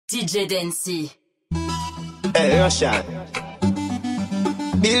DJ DANCY. Hey, Russian.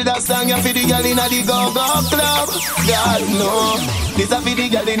 Build a song ya for the girl inna the go-go club. God no, this a for the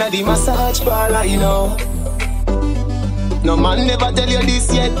girl inna the massage parlor, you know. No man never tell you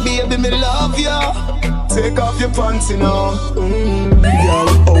this yet, baby, me love you. Take off your pants, you know. Girl,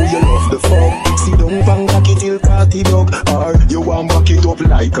 oh you love the fuck. See don't bang back it till party dog. Or you want back it up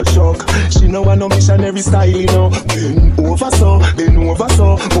like a shock. She know I no missionary style, you know. Bend over so, bend over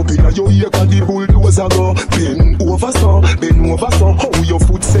so. Up inna your ear 'cause the bulldozer go. Bend over so, bend over so. How your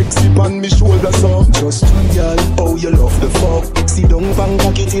foot sexy on me shoulder so. Just girl, oh you love the fuck. See don't bang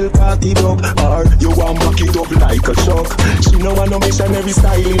back it till party dog. Or you want back it up like a shock. She know I no missionary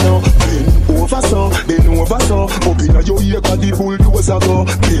style, you know. Bend over so, bend over so. Up inna your ear 'cause the bulldozer go.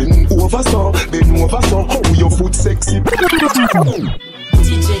 Bend over so, bend over so. How your foot sexy.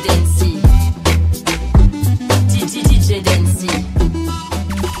 DJ DANCY. DJ DANCY.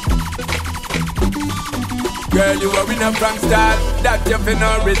 Girl, you a winner from start. That you feel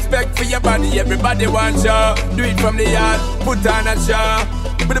no respect for your body. Everybody wants you. Do it from the yard. Put on a show.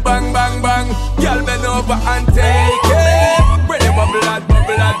 With a bang, bang, bang. Girl, bend over and take it. When you bubble and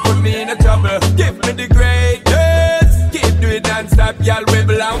put me in a trouble. Give me the greatest. Keep doing non-stop, y'all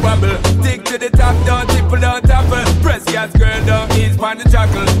wibble and wobble. Stick to the top, don't tipple, don't topple. Press gas, girl, don't ease on the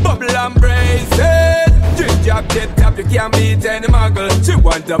chuckle. Bubble and brace it. Drip drop, tip top, you can't beat any muggle. She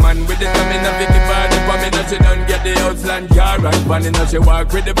want a man with the tummy, now Vicky body. For me, now she don't get the Outland car and funny, now she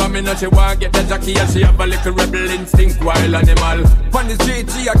walk with the bummy, now she want get the jockey. And she have a little rebel instinct, wild animal. On the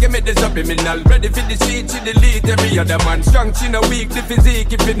street, she a give me the subliminal. Ready for the sheet, she delete every other man. Strong, she no weak, the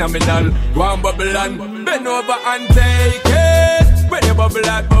physique is phenomenal. One bubble and bend over and take it. When you bubble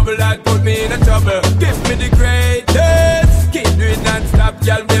out, put me in a trouble. Give me the greatest. Keep doing non-stop,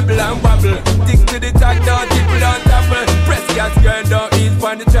 y'all wibble and wobble. Stick to the top, don't tipple, don't topple. Press gas, girl, don't ease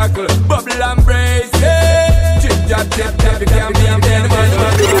on the chuckle. Bubble and brace it. Drip, drop, tip, tap, you can't be a man.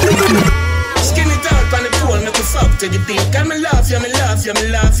 Skin it out on the pole, make you fuck to the beat. Got me love you, me love you, me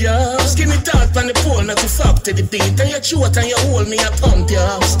love you. Skin it out on the pole, make you fuck to the beat. And you short and you hold me, I pump you.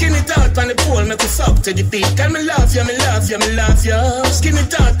 Skin it out on the pole, make you fuck to the beat. Got me love you, me love you, me love you. Skin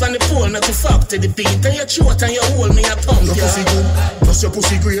it out on the pole, make you fuck to the beat. And you short and you hold me, I pump you. Your pussy good, plus your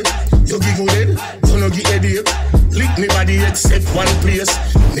pussy great. You giggle head, you no get headache. Lick me body except one place.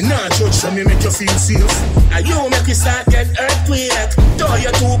 Me not judge, so me make you feel safe. And you make me start get earthquake. Throw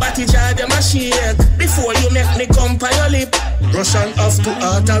your two body jar, them a shake. Before you make me come by your lip, Russian have to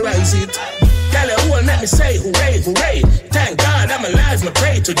authorize it. Tell you who will make me say hooray, hooray. Thank God I'm alive, me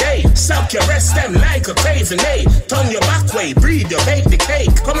pray today. Suck your breast them like a craving, eh. Turn your back way, breathe, you bake the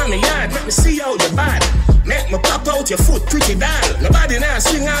cake. Come on me yard, make me see how you bad. Make me pop out your foot pretty doll. Nobody now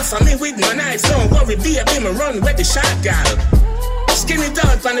swing off on me with my knife. Don't worry, baby, me run with the shot gal. Skin it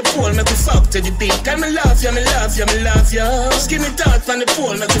out on the pole, make you fuck to the beat. Can me love you, me love you, me love you. Skin it out on the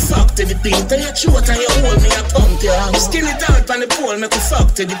pole, make you fuck to the beat. And you short and you hold me, I pump you. Skin it out on the pole, make you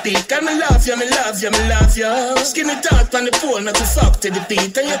fuck to the beat. Can me love you, me love you, me love you. Skin it out on the pole, make you fuck to the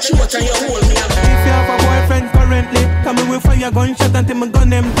beat. And you short and you hold me, I pump you. If you have a boyfriend currently, come with fire gunshot until my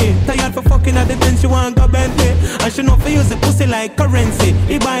gun empty. Tired for fucking at the bench, she want go Bentley. And she know for use the pussy like currency.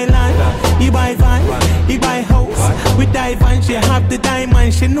 He buy land, he buy van, he buy house. We dive and she have the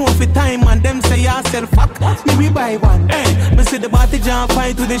diamond, she know for time and them say yourself fuck, me we buy one. Hey, me see the body jump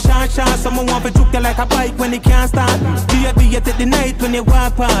fight with the shot. Someone want to juke you like a bike when it can't start. Be at the night when you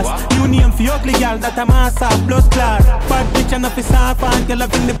walk past. You name for ugly girl that a massa, blood clot. Bad bitch and a fi soft and girl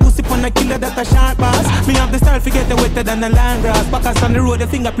up in the pussy pon a killer that a sharp ass. Me have the style fi get the wetter than the land grass. Backers on the road, the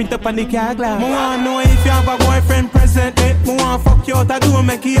fingerprint up on the car glass. Me want know if you have a boyfriend presently. Me want fuck you out, I do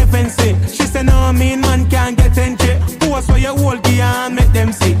make you fancy. She say no, mean man can't get entry. Post for your whole gear and make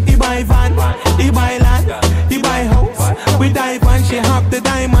them see. He buy van, he buy land, he buy house. We dive and she have the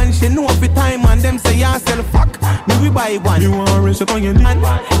diamond. She know for time and them say yourself fuck, me we buy one. You want rest upon your man.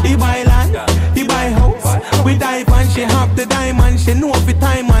 He buy land, he buy house. We dive and she have the diamond. She know for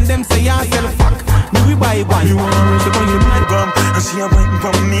time and them say yourself fuck, me we buy one. You want rest upon your man. And she a waiting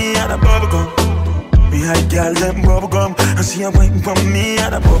for me at a bubble gum. Me high girl them bubble gum. And she a waiting for me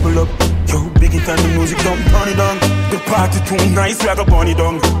at a bubble up. Yo, big it and the music don't turn it down. The party too nice, we a go burn it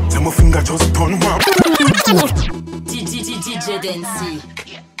down. So my finger just turn one. DJ DANCY.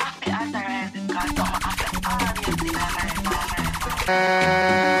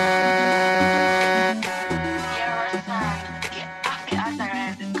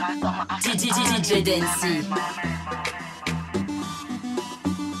 DJ DANCY.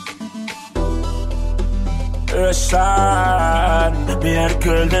 Russian, me and the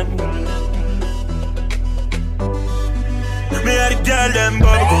girl them. Me and the girl them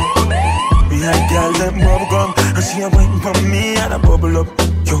bubble. Me had girl them bubble gum, and she a waiting for me and a bubble up.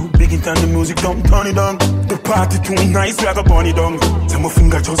 Yo, big it on the music, don't turn it down. The party too nice, we have a bunny down. So my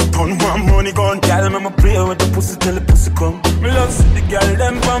finger just turn one money gun. Girl, I'ma play with the pussy till the pussy come. Me love see the girl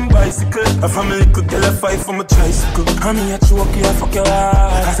them on bicycle. A family could tell a fight for my tricycle. I mean, I choke you, I fuck your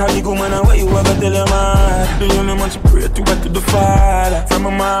heart. That's how the good man away, you ever tell your man. Do you know much pray to God to the Father from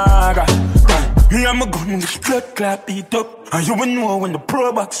my mother? Me and my gun with the blood clap beat up. And you will know when the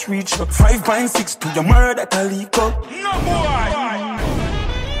pro box reach up. 5.6 to your murder that leak up. No boy.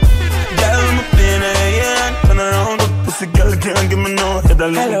 Girl, my pain and turn around. Pussy girl can't give me no head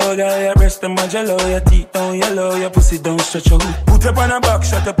alone. Hello girl, your breast and my jello. Your teeth down yellow, your pussy don't stretch out. Put up on a back,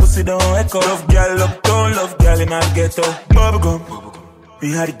 shut your pussy down echo. Love girl up down, love girl in my ghetto. Bubblegum.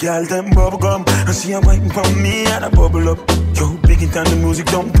 We had a girl them bubblegum, and she a waiting for me and a bubble up. Yo, big it on the music,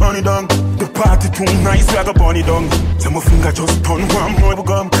 don't turn it down. The party too nice, we have a bunny down. So my finger just turn one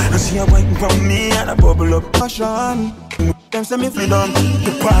bubblegum, and she a waiting for me and a bubble up. Russian, them say me free down.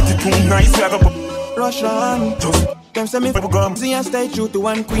 The party too nice, we have a Russian. Just them say me bubblegum. See I stay true to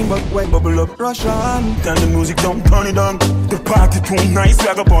one queen, but wait bubble up. Russian, turn the music, don't turn it down. The party too nice, we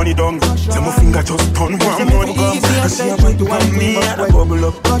have a bunny down. So my finger just turn one bubblegum, and she a waiting for me and a bubble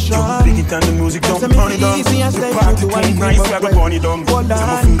up. Yo, big it on the music, don't turn it down. The party too nice, we have a bunny down. So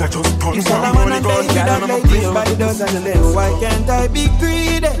my finger just turn one bubblegum. Girl, I'ma play by the dozen and then why can't I be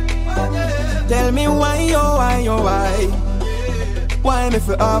greedy? Tell me why, oh why, oh why? Why me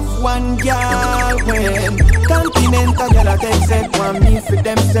fi off one girl when Continental girl I take set one me for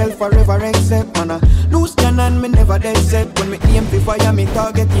themself forever except man a loose cannon me never dead set. When me aim fi fire me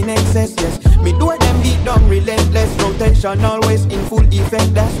target in excess. Yes, me do them beat down relentless. Rotation always in full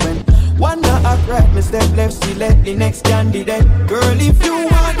effect. That's when one not act right me step left select the next candidate. Girl if you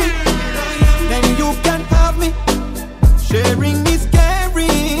want me then you can have me. Sharing is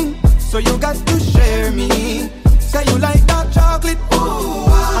caring, so you got to share me. Say you like dark chocolate, ooh,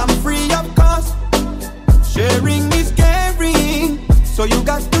 I'm free of cost. Sharing is caring, so you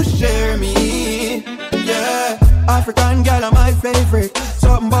got to share me. Yeah, African girl are my favorite.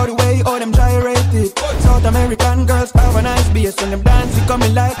 Something about the way all them gyrated. South American girls have a nice bass, and them dancing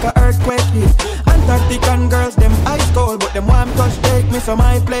coming like a earthquake hit. Antarctican girls, them ice cold, but them warm touch take me some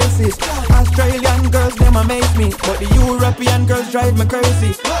high places. Australian girls, them amaze me, but the European girls drive me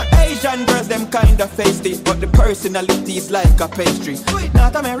crazy. Asian girls, them kinda feisty, but the personality is like a pastry.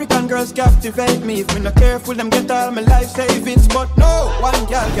 North American girls captivate me. If me not careful, them get all my life savings. But no one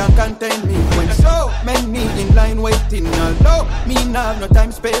girl can contain me when so many in line waiting. Although me not have no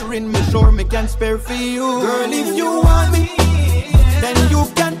time sparing, me sure me can spare for you. Girl, if you want me, then you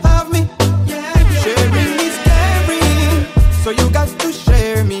can have me. Sharing is caring, so you got to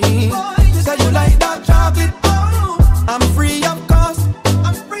share me. Say you like dark chocolate, I'm free of cost.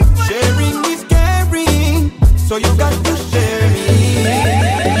 Sharing is caring, so you got to share me.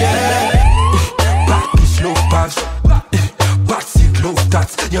 Yeah. Back is low pass, back seat low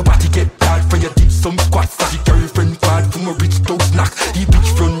tats. Your body get bad for your deep some squats. As your girlfriend bad from a rich toast snack. The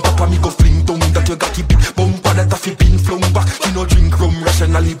bitch front papa me go fling down that you got the big bumper that have been flung back. She no drink rum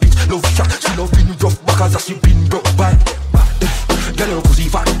rationally, bitch love shot. She love been rough back as she been broke bad. Girl your pussy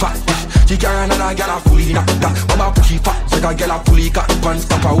fat fat. She carry another girl a fully knocked that. Mama pushy fat, she got girl a fully got pants.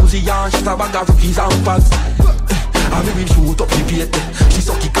 Stop a Uzi and she's a bag of rookies and fads. I me shoot up the bait. She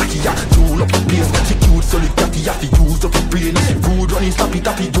sucky cocky ya, jewel up the place. She cute so lick catty ya, fi use up the brain. She rude running slappy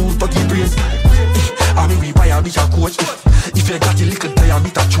tappy, juice but the brains. I me we buy a bitch a coach. If you got a little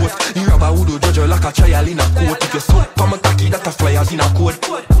diameter choke, you rubber would do judge you like a trial in a court. If you suck from a tacky that a flyers in a court.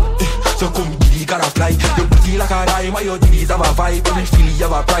 So come giddy gotta fly. You pretty like a dime, why your ditties have a vibe. Every filly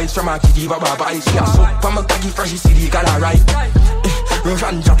have a price from a kitty have a vibe. She a suck from a tacky fresh city gotta ride. Rush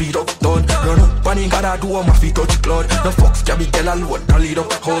and chop it up, done. Run up and he gotta do a my feet touch cloud. No fucks can be girl alone, dolly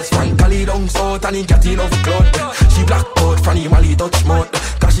up. House fan cally down south and he get enough cloud. She black out from him and he touch mouth.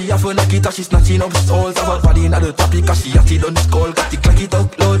 Cause she have a knock it and she snatching up souls. Have a body in the topic cause she has it on skull. Got the clack it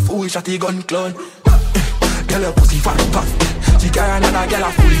up loud, fool shot the gun clown. Girl a pussy fat fat. She carry another girl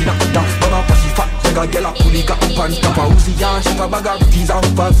a fully knocked down. Mama pussy fat, she got girl a fully got pants. Tap a Uzi and she a bag of rookies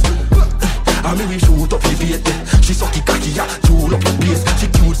and fads. I me we shoot up the bait. She sucky cocky ya, jewel up the place. She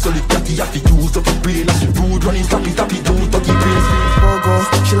cute so lick catty ya, fi use up the brain. And she rude running slappy tappy, juice but the brains. Pogo,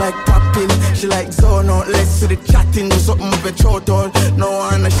 she like popping, she like zone out. Let's to the chatting, do something with a throat all. No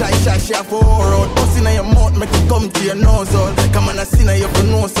one a shy, she a pour out. Bust inna your mouth, make it come to your nose all. Come on, I see now you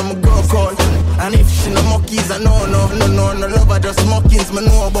can know some girl call. And if she no monkeys, I no love her, just mockings, me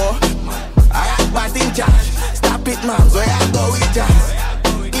know about. I act bad in charge, stop it man, so I go with jazz.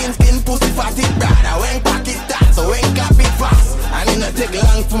 Skin pussy fatty brother, when cock it down. So when got it fast, and it not take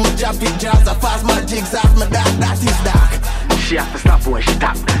long for me drop it jazz. I fast my jigs off my dark, that is dark. She have to stop when she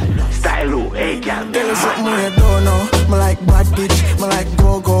tap. Style who, hey girl. Tell her something you don't know. Me like bad bitch, me like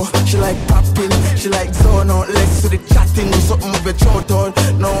go-go. She like popping, she like zono. Let's do the chatting, something with your throat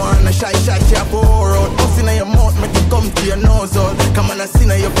out. No one a shy, she a pour out. Bust in your mouth, make it come to your nose out. Come on, I see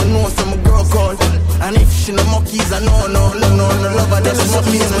now you for know some girl call. And if she no monkeys, I no love her, that's what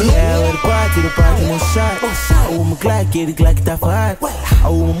me know. Yeah, well, the party no shot. Oh, my Glock, get it off hard.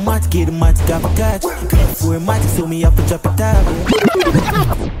 Oh, my mat, get got a catch. For a mat, so me up and drop it out.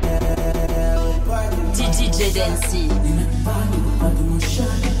 DJ Dancy.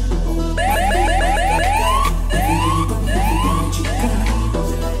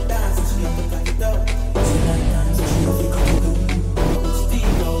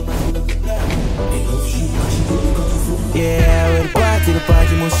 Yeah, well, the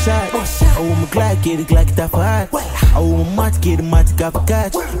party must shot. Oh, my Glock, get it off hard. Oh, my mat, get got a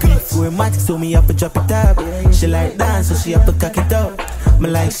catch. For a mat, so me up and drop it out. She like dance, so she up and cock it up. Me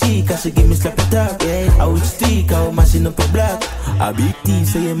like she, cause she give me slap it up. I would stick, I would mashing up a block. A big thief,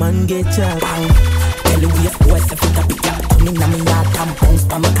 so your man get chopped. Tell you we have boys, if you tap it up. Come in, I'm in your tampons,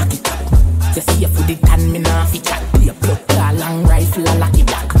 pa' me cock it up. You see you for the tan, me nah fit chat. Be a blood, a long rifle, a lucky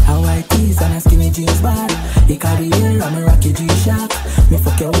black. How I tease and a skinny jeans bad. He carry hair and me rocky G-Shock. Me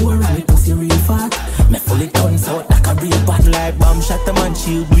fuck your whore and me pussy real fat. Me fully turns out like a real bad. Like bomb shot a man,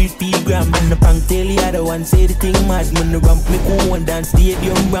 she'll breathe P-gram. And the prank tell the other one say the thing mad. When the ramp me go and dance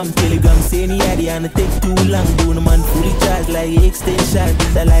stadium ramp. Telegram say the addy and it take too long. Do the man fully charged like extension.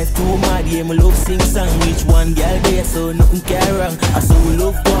 The life too mad, yeah, me love sing song. Each one girl there, so nothing can wrong. I saw we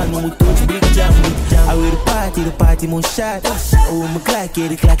love one when we touch big jam. I wear the party must shot. Oh, my Glock,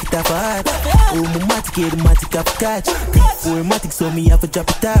 get it off hard. Oh, my matic, get the matic off catch. For a matic, so me have a drop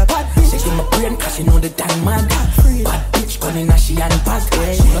it up. She give my brain cause she know the damn man. Bad bitch gunning as she and bad.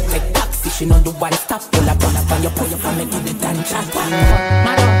 She no take taxi, she know the one stop. Pull up on your pull up and make it the damn chat.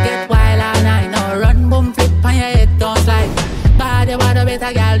 Man don't get wild and I know. Run, boom, flip on your head, don't slide. Body, water,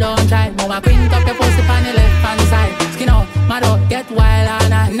 better girl, don't try. Mama, print up your pussy on the left hand side. Skin out, man don't get wild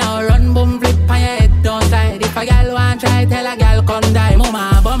and I know. Run, boom, flip on your head, don't slide. If a girl want try, tell a girl come die.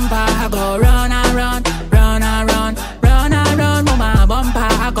 Mama, bumper, I go run and run. Run and run, run and run. Mama, bumper,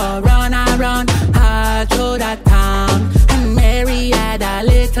 I go run and run. All through that town. And Mary had a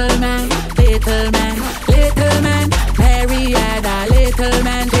little man. Mary had a little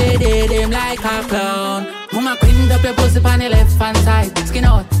man. They did him like a clown. Mama, cleaned up your pussy on the left hand side. Skin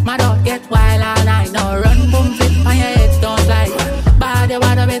out, my dog get wild all night. Now run, boom, flip on your head, don't slide. Body,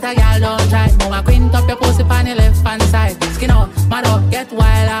 water, better girl, don't try. Mama, cleaned up your pussy on the left hand side. Skin out, my dog get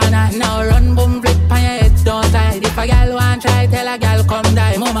wild all night. Now run, boom, flip on your head, don't slide. If a girl want try, tell a girl come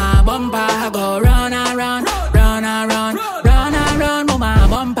die. Mama, bumper, I go run and run. Run and run, run and run. Mama,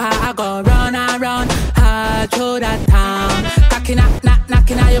 bumper, I go run and run. All through that town.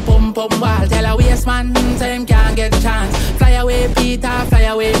 Knocking at your pum wall. Tell a waste man, say him can't get chance. Fly away Peter, fly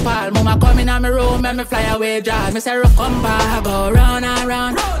away Paul. Mama come in on my room, and me fly away George. Me say rock bumper, I go run and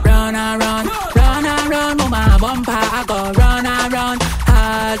run. Run and run, run and run. Mama bumper, I go run and run.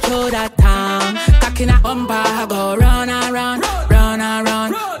 All through that town. Knocking at bumper, I go run and run. Run and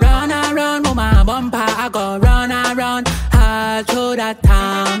run, run and run. Mama bumper, I go run and run. All through that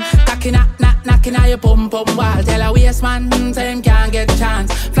town. Knocking at your pum wall. Tell a waste man, say him can't get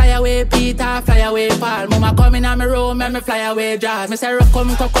chance. Fly away Peter, fly away Paul. Mama come in on my room and me fly away George. Me say rock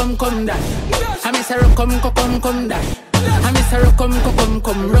come die. I me say rock come die. I me say rock come.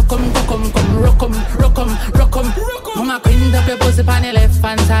 Mama cleaned up your pussy on the left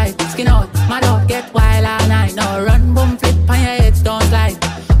hand side. Skin out, my dog get wild all night. Now run, boom, flip on your head, don't slide.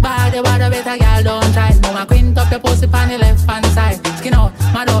 Body, water, better girl, don't try. Mama cleaned up your pussy on the left hand side. Skin out,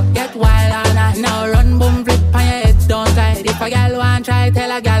 my dog get wild all night. Now run, boom, flip on your head, don't slide. If a girl want try,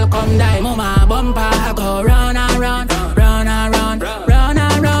 tell a girl come die. Mama bumper, I go run and run. Run and run, run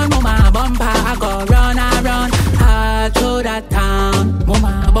and run. Mama bumper, I go run and run. All through that town.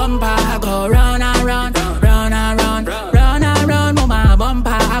 Mama bumper, I go run and run. Run and run, run and run. Mama bumper,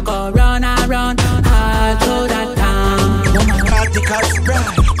 I go run and run. All through that town. Mama particles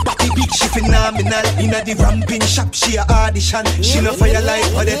bright. Body big, she phenomenal. Inna the ramping shop, she a audition. She no fire like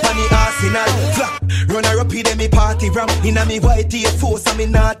for the funny arsenal. Flap, run her up in me party ramp. Inna me white force and me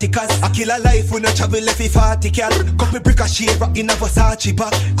naughty cause I kill a life when I travel left 40 cal. Couple brick a shade rock in a Versace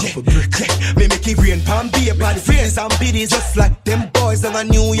bag. Yeah, me make it rain, palm be a body. Friends and biddies just like them boys in a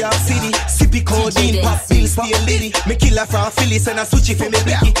New York City. Drippy codeine, pop pill, stay lady. Me kill her from Phillies and I switch it for me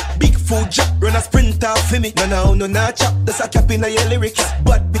Vicky. Big food drop, run a sprint off for me. No, not chop, that's a cap in your lyrics.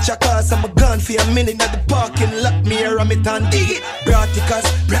 Bad bitch, I cause I'm a gun for a minute. At the parking lot, me a ram it and dig it. Braticas,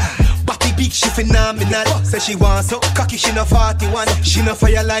 brah. Body big, she phenomenal. Say she wants so cocky, she no 41. She no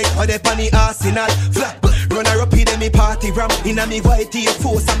fire like how they pan the arsenal. Flat, run her up in me party ram. Inna me white Air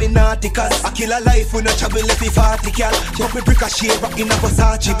Force and me nauticals. I kill a life when no trouble if he 40 cal. Jump me brick a shade rock in a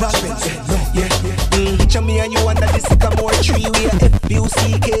Versace bag. Picture me and you under the sycamore tree. We a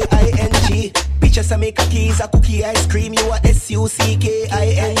F-U-C-K-I-N-G. Picture some make a keys, a cookie ice cream. You a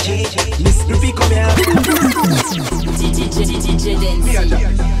S-U-C-K-I-N-G. Miss Ruby come here. DJ Dancy.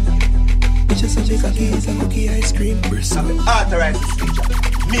 Picture some make a keys, a cookie ice cream. Authorized speaker.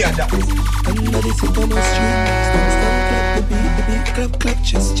 Me a that. Under the sycamore tree. Stomp, clap the beat, clap,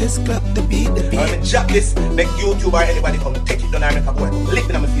 just clap the beat, I'm gonna drop this, make YouTube or anybody come take it down and make a boy lick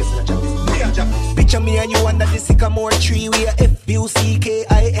me on my face and drop this. Picture me and you under the sycamore tree. We a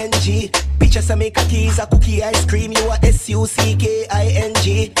F-U-C-K-I-N-G. Picture some make a keys, a cookie ice cream. You a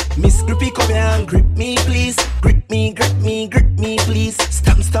S-U-C-K-I-N-G. Miss Grippy come here and grip me please. Grip me please.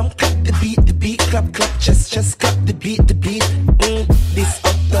 Stamp, clap the beat, clap, just clap the beat. This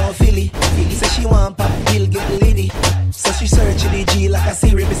uptown Philly. Say she want pop bill, get lady. So she search the G like a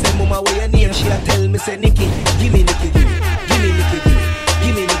Siri. Me say mama where your name, she a tell me say Nicky. Give me Nicky, give me Nicky,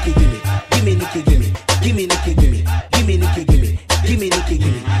 give me Nicky, give me Nicky, give me Nicky, give me give me Nicky, give me give me Nicky, give me give me Nicky,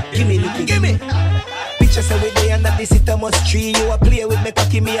 give me give me Nicky, give me. Picture say we day under the sycamore tree. You a play with me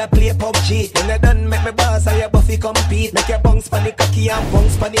cocky, me a play PUBG. When I done make me boss, I a Buffy compete. Make your bounce pan the cocky and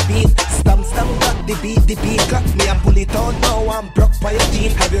bounce pan the beat. Stamp, clap the beat, clap me and pull it out now. I'm broke by your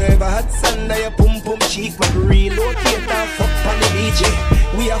teeth. Have you ever had sand on your pum cheek? When we relocate and fuck on the beach.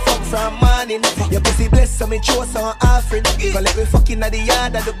 We a fuck from morning. Your pussy blessed, so me chose some offering. Collect me fucking at the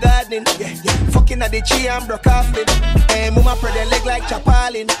yard at the garden. Fucking at the tree and broke off it. Hey, mama spread your leg like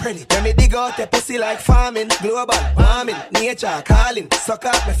chapalin. Let me dig out your pussy like farming. Global warming, nature calling. Suck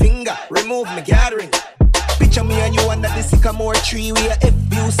out my finger, remove my gathering. Picture me and you under the sycamore tree. We a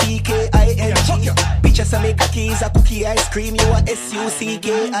F-U-C-K-I-N-G. Picture some make a keys, a cookie ice cream. You a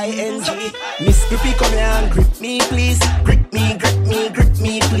S-U-C-K-I-N-G. Miss Grippy come here and grip me please. Grip me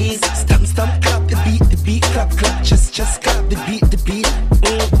please. Stamp, clap the beat, clap, just clap the beat.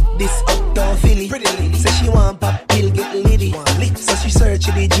 This uptown Philly. Say she want pop pill, get litty. So she search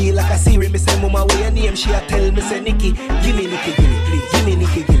the G like a Siri. Me say mama where your name, she a tell me say Nicky. Give me Nicky, give me please. Give me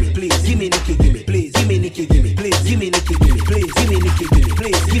Nicky, give me please. Give me Nicky, give me please. Give me Nicky, give me please. Give me Nicky, give me please. Give me Nicky, give me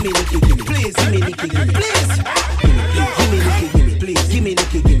please. Give me Nicky, give me please. Give me Nicky, give me please. Give me Nicky, give me please. Give me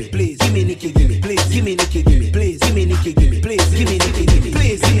Nicky, give me please. Give me Nicky, give me please. Give me Nicky, give me please. Give me Nicky, give me please. Give me Nicky, give me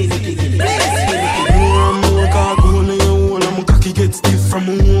please. Give me Nicky, give me please. More cargo on your wall, I'm cocky get stiff from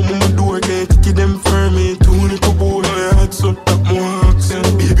home. I'ma door get kick them firm. Too little boy, I had so that more accent.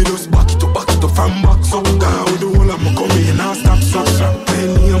 Baby, just back it up from back so down with the whole I'ma come in and stop so.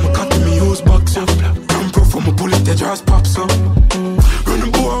 Penny, I'ma cut me use box up. I'm pro from a bullet, they just pops up. Run the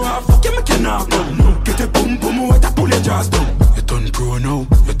boy off, fuck you, me can knock down. Get a boom, what a bullet just down. You turn pro now,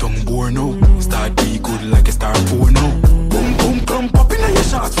 you turn bore now. Start be good like a star 4 now. Boom, come pop in your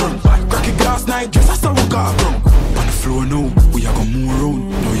shots from. Crack a glass night, dress as a car from. On the floor now, we are gonna move around.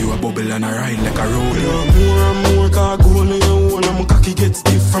 Now you a bubble and a ride like a road. Yeah, more cargo on your wall. I'm cocky get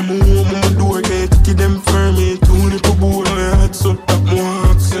stiff from home. I'ma door get kick them firm. Too little boy, I had so that more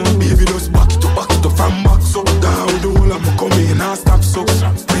accent. Baby, just back it up from back so down with the whole I'ma come in and stop so.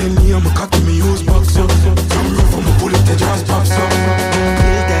 Penny, I'ma cocky me use box up. From rough, I'ma pull it, they just pops up.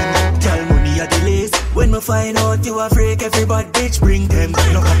 Kill them, tell money at the least. When me find out you a freak, everybody bitch bring them.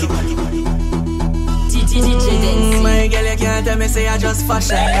 No cocky. DJ Dancy. My girl, you can't tell me say I just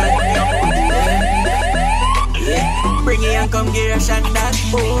fashion. Yeah. Bring it and come get a shot that.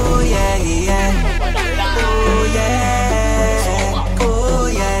 Oh yeah. Oh yeah.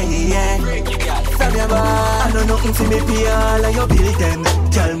 From your bar, I know nothing for me pay all of your bill them.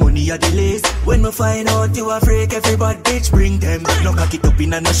 Tell money at the least. When me find out you a freak, everybody bitch bring them. No cock it up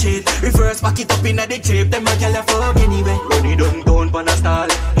in a no shit. Reverse back it up in a the chip. Them a gyal a fuck anyway. Run it down pan a stall.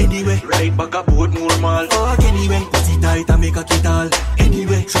 Anyway, right back a boat normal. Fuck anyway. Pussy tight and make a kit all.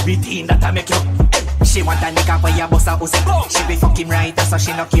 Anyway, should be teen that I make you. She want a nigga where you bust a pussy. She be fucking right, so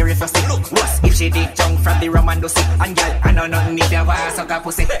she no care if you sick. What if she did junk from the rum and do sick? And girl, I know nothing if you want suck a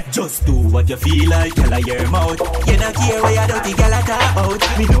pussy. Just do what you feel like, girl, I hear mouth. You don't care where you dirty girl I talk about.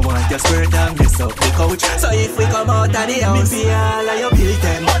 Me no want your skirt and mess up the couch. So if we come out of the house, me pay all of your bill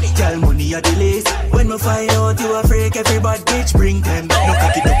them. Girl, money at the least. When me find out you a freak, everybody bitch bring them. No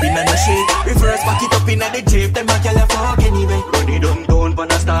cock it up in a no shit. Reverse back it up in a the jeep. Them a girl a fuck anyway. Run it down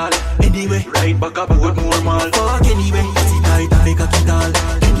pan a stall. Anyway. anyway. Right back up, put more mal. Fuck anyway. Sit tight and make a kid all.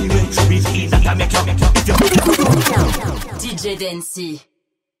 Anyway, so we see that I make you. DJ Dancy.